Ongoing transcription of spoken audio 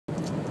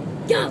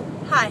Go!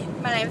 Hi,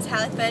 my name is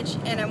Fudge,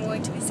 and I'm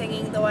going to be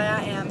singing The Way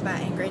I Am by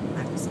Ingrid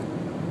Michealson.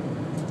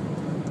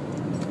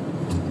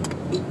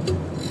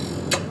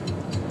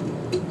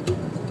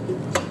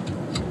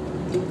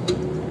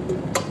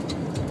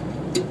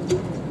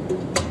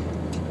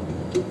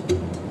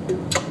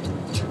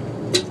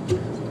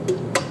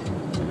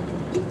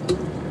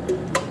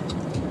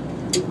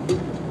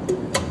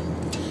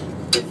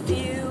 If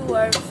you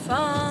were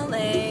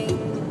falling,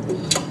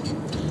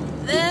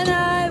 then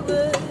I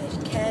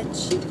would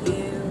catch you.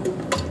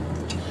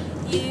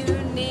 You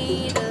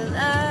need a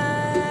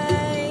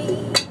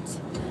light,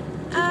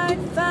 I'd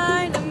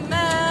find a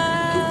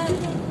match,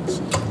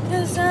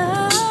 'cause I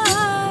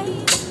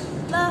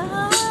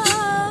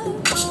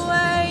love the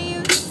way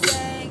you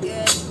say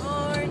good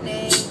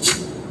morning,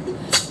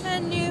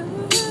 and you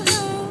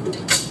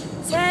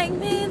take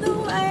me the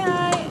way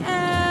I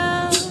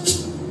am.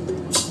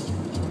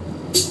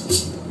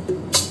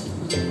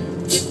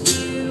 If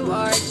you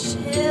are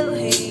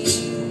chilly,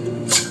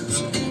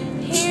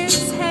 here,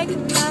 take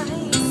my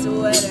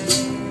sweater.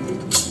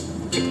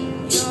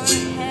 Your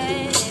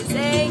head is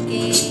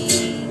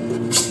aching,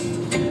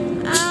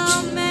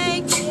 I'll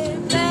make it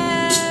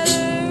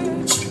better,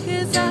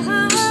 'cause I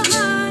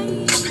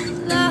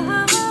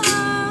love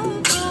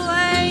the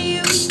way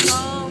you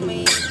call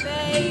me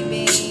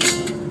baby,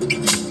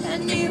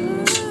 and you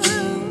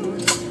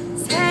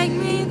take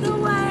me the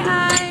way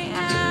I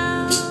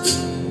am.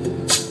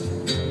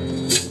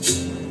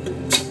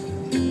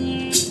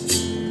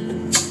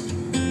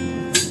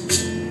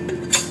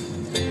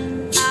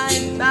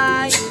 I'd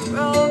buy you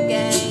roll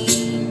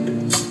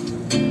game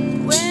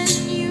when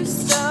you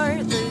start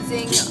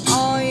losing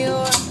all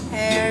your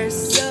hair,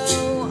 so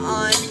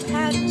on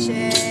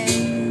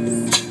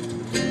patches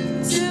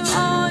to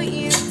all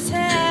you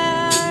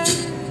tear,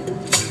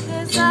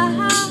 'cause I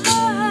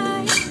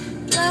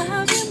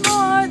love you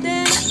more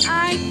than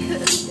I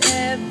could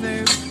ever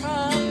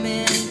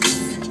promise,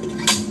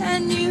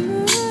 and you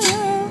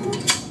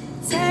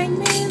take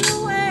me the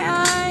way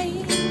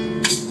I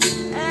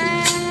am.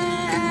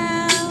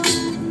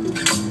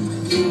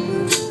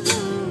 You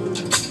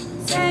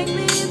take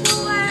me the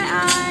way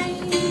I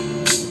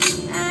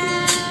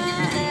am,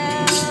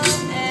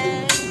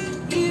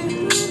 and you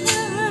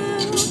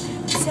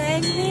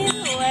take me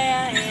the way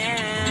I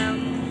am.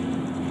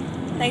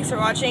 Thanks for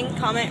watching.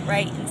 Comment,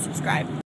 rate, and subscribe.